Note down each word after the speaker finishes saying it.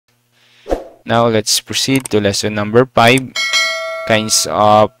Now, let's proceed to lesson number 5, kinds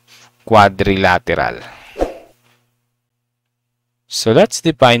of quadrilateral. So, let's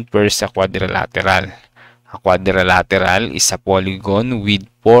define first a quadrilateral. A quadrilateral is a polygon with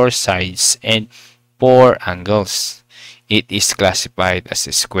 4 sides and 4 angles. It is classified as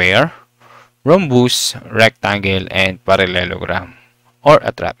a square, rhombus, rectangle, and parallelogram, or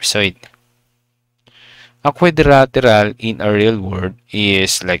a trapezoid. A quadrilateral in a real world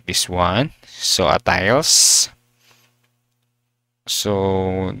is like this one. So, a tiles.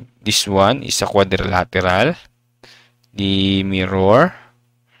 So, this one is a quadrilateral. The mirror.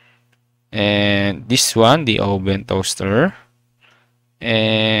 And this one, the oven toaster.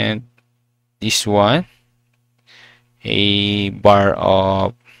 And this one, a bar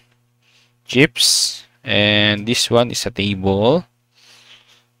of chips. And this one is a table.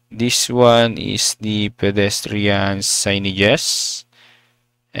 This one is the pedestrian signages.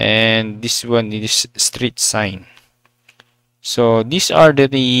 And this one is street sign. So these are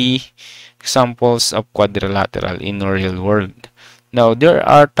the examples of quadrilateral in the real world. Now there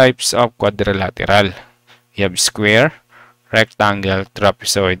are types of quadrilateral. We have square, rectangle,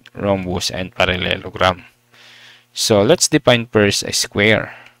 trapezoid, rhombus, and parallelogram. So let's define first a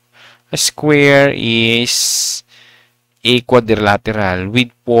square. A square is a quadrilateral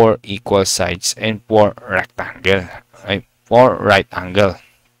with 4 equal sides and 4 rectangle. 4 right angle.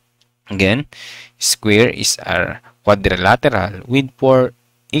 Again, square is a quadrilateral with 4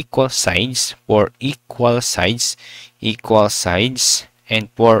 equal sides, and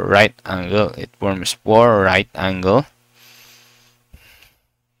 4 right angle. It forms 4 right angle.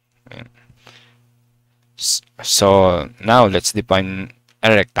 So now let's define a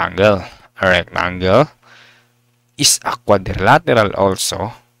rectangle. A rectangle is a quadrilateral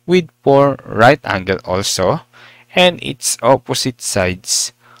also with 4 right angle also, and its opposite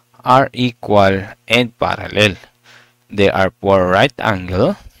sides are equal and parallel. They are 4 right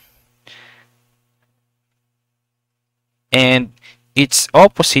angle, and its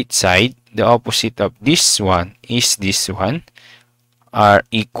opposite side, the opposite of this one is this one, are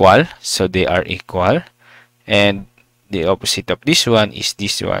equal, so they are equal, and the opposite of this one is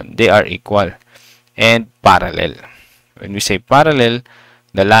this one, they are equal, and parallel. When we say parallel,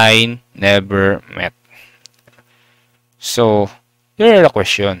 the line never met. So here is a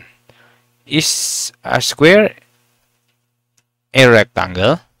question: is a square a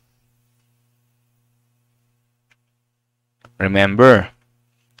rectangle? Remember,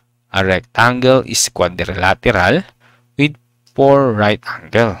 a rectangle is quadrilateral with 4 right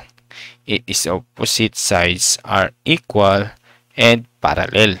angle. Its opposite sides are equal and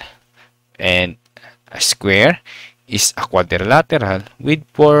parallel. And a square is a quadrilateral with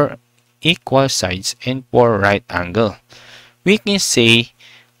 4 equal sides and 4 right angle. We can say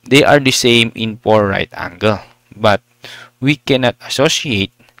they are the same in 4 right angle, but we cannot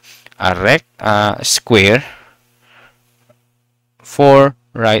associate a square 4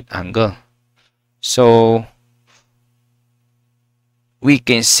 right angle. So we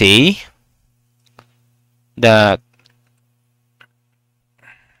can say that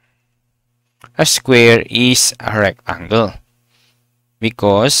a square is a rectangle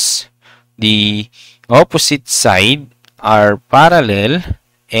because the opposite side are parallel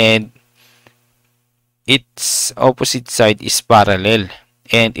and its opposite side is parallel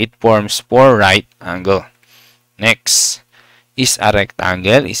and it forms 4 right angle. Next, is a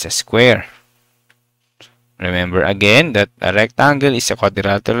rectangle is a square. Remember again that a rectangle is a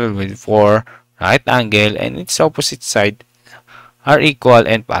quadrilateral with 4 right angle and its opposite side are equal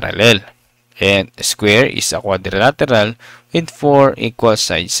and parallel. And a square is a quadrilateral with 4 equal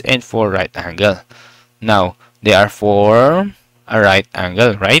sides and 4 right angle. Now, they are form a right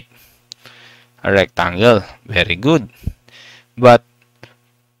angle, right? A rectangle. Very good. But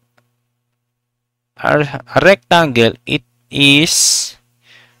a rectangle, it is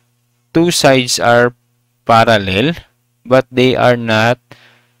 2 sides are parallel, but they are not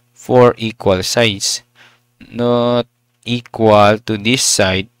 4 equal sides. Not equal to this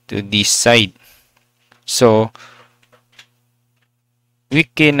side to this side. So, we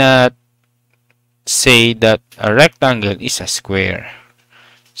cannot say that a rectangle is a square.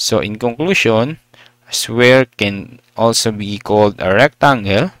 So, in conclusion, a square can also be called a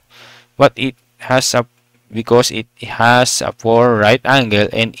rectangle, but it has a because it has a 4 right angle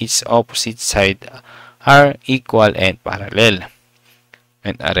and its opposite side are equal and parallel.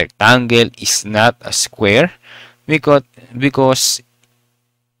 And a rectangle is not a square because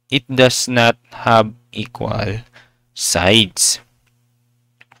it does not have equal sides.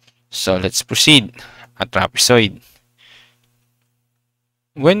 So let's proceed. A trapezoid.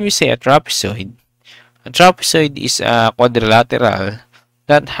 when we say a trapezoid is a quadrilateral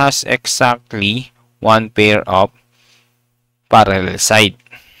that has exactly one pair of parallel sides.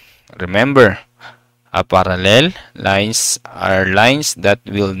 Remember, a parallel lines are lines that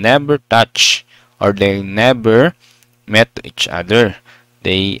will never touch or they never met to each other.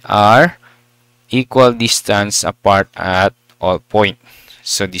 They are equal distance apart at all points.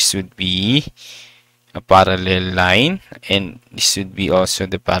 So this would be a parallel line and this would be also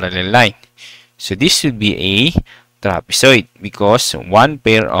the parallel line. So this would be a trapezoid because one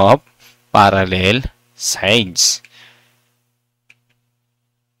pair of parallel sides.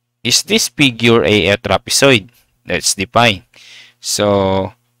 Is this figure a trapezoid? Let's define.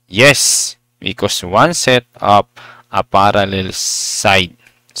 So, yes, because one set of a parallel side.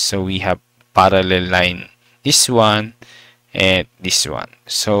 So, we have parallel line this one and this one.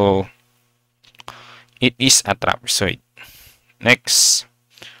 So, it is a trapezoid. Next,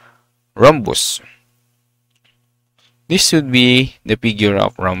 rhombus. This would be the figure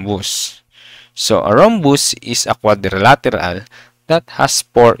of rhombus. So, a rhombus is a quadrilateral that has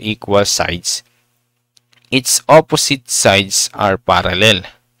four equal sides. Its opposite sides are parallel.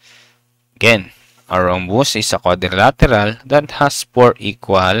 Again, a rhombus is a quadrilateral that has four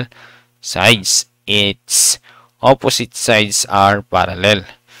equal sides. Its opposite sides are parallel.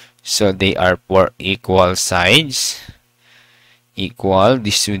 So they are four equal sides. Equal.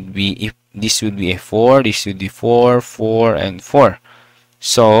 This would be a 4, this would be 4, 4, and 4.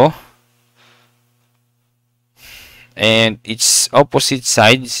 So, and its opposite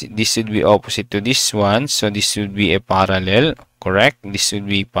sides, this would be opposite to this one, so this would be a parallel, correct? This would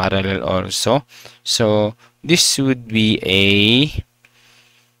be parallel also, so this would be a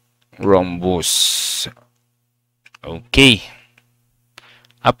rhombus. Okay,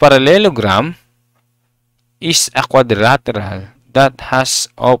 a parallelogram is a quadrilateral that has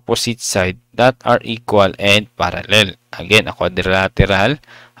opposite sides that are equal and parallel. Again, a quadrilateral,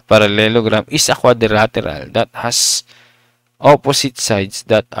 a parallelogram is a quadrilateral that has opposite sides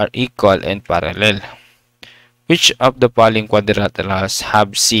that are equal and parallel. Which of the following quadrilaterals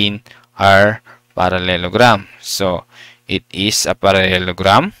have seen are parallelogram? So, it is a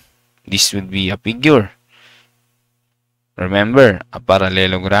parallelogram. This would be a figure. Remember, a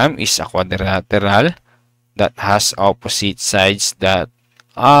parallelogram is a quadrilateral that has opposite sides that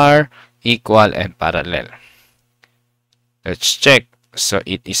are equal and parallel. Let's check. So,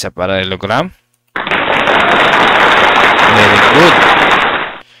 it is a parallelogram. Very good.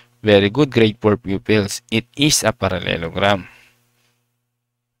 Very good, grade 4 pupils. It is a parallelogram.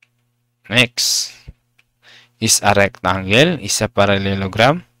 Next. Is a rectangle is a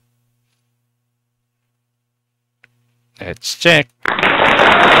parallelogram? Let's check.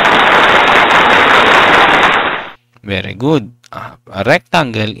 Very good. A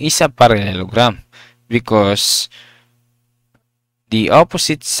rectangle is a parallelogram because the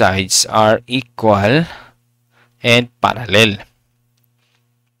opposite sides are equal and parallel.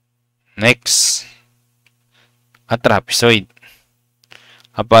 Next, a trapezoid.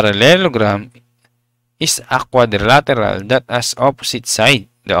 A parallelogram is a quadrilateral that has opposite side.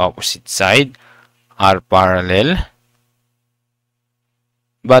 The opposite side are parallel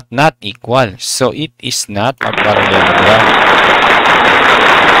but not equal. So it is not a parallelogram.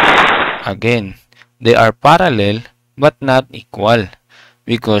 Again, they are parallel but not equal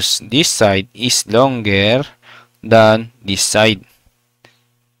because this side is longer than this side.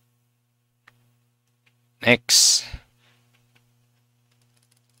 Next,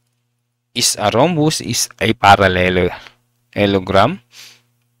 is a rhombus is a parallelogram?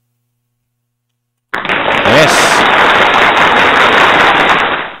 Yes.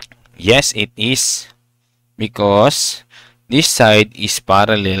 Yes, it is. Because this side is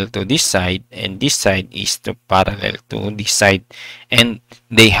parallel to this side and this side is parallel to this side. And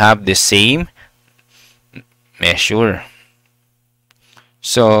they have the same measure.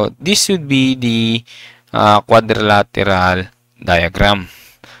 So, this would be the quadrilateral diagram.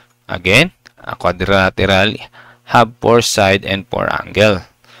 Again, a quadrilateral have 4 sides and 4 angles.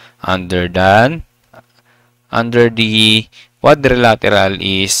 Under the quadrilateral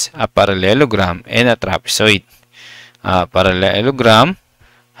is a parallelogram and a trapezoid. A parallelogram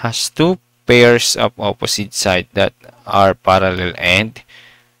has 2 pairs of opposite sides that are parallel and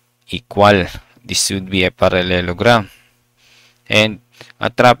equal. This would be a parallelogram. And a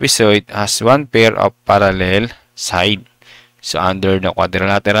trapezoid has 1 pair of parallel sides. So, under the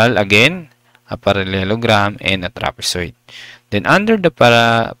quadrilateral, again, a parallelogram and a trapezoid. Then, under the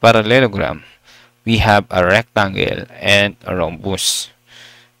parallelogram, we have a rectangle and a rhombus.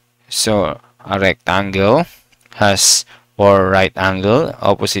 So, a rectangle has for right angle,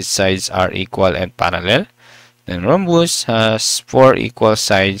 opposite sides are equal and parallel. Then rhombus has 4 equal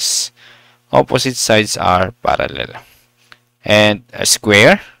sides, opposite sides are parallel. And a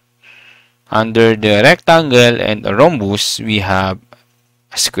square, under the rectangle and a rhombus, we have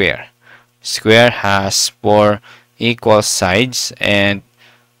a square. Square has 4 equal sides and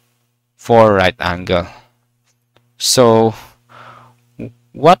 4 right angle. So,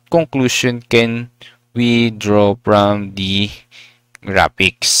 what conclusion can we draw from the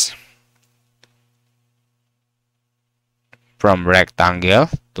graphics? From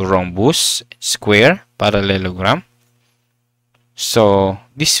rectangle to rhombus, square, parallelogram. So,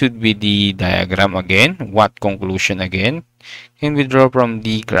 this would be the diagram again. What conclusion again can we draw from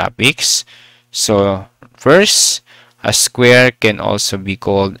the graphics? So, first, a square can also be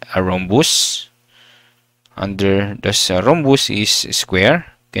called a rhombus. Under the rhombus is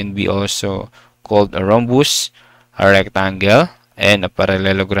square, can be also called a rhombus, a rectangle, and a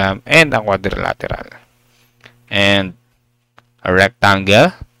parallelogram, and a quadrilateral. And a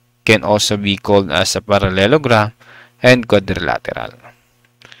rectangle can also be called as a parallelogram and quadrilateral.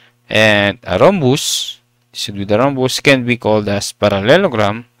 And a rhombus, this would be the rhombus, can be called as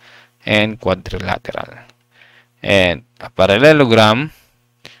parallelogram and quadrilateral. And a parallelogram,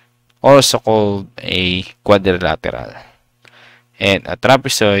 also called a quadrilateral. And a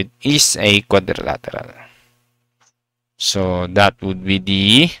trapezoid is a quadrilateral. So that would be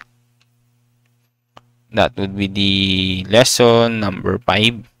the lesson number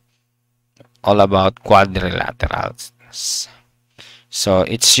 5, all about quadrilaterals. So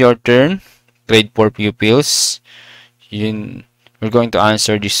it's your turn, grade 4 pupils. We're going to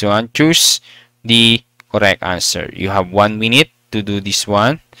answer this one. Choose the correct answer. You have 1 minute to do this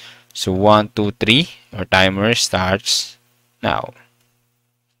one. So 1, 2, 3. Your timer starts now.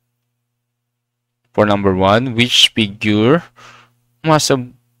 For number 1, which figure must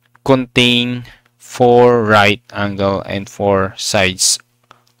contain 4 right angle and 4 sides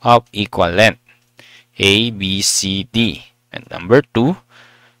of equal length? A, B, C, D. And number 2,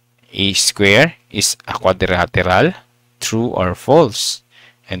 a square is a quadrilateral, true or false?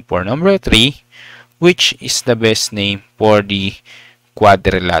 And for number 3, which is the best name for the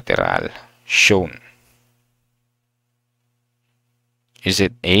quadrilateral shown? Is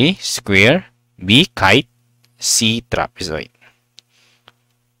it A, square, B, kite, C, trapezoid?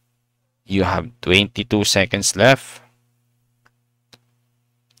 You have 22 seconds left.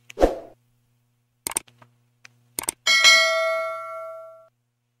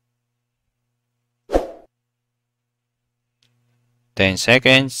 Ten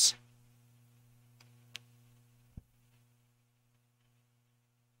seconds.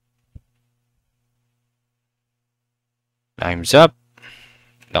 Time's up.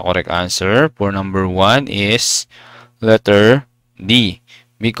 The correct answer for number 1 is letter D,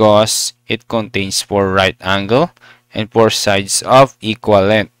 because it contains 4 right angle and 4 sides of equal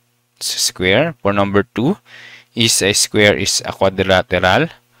length. Square. For number 2, is a square is a quadrilateral,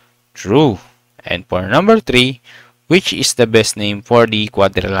 true. And for number 3, which is the best name for the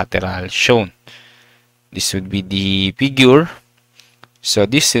quadrilateral shown? This would be the figure. So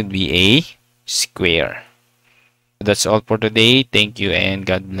this would be a square. That's all for today. Thank you and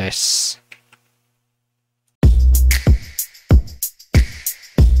God bless.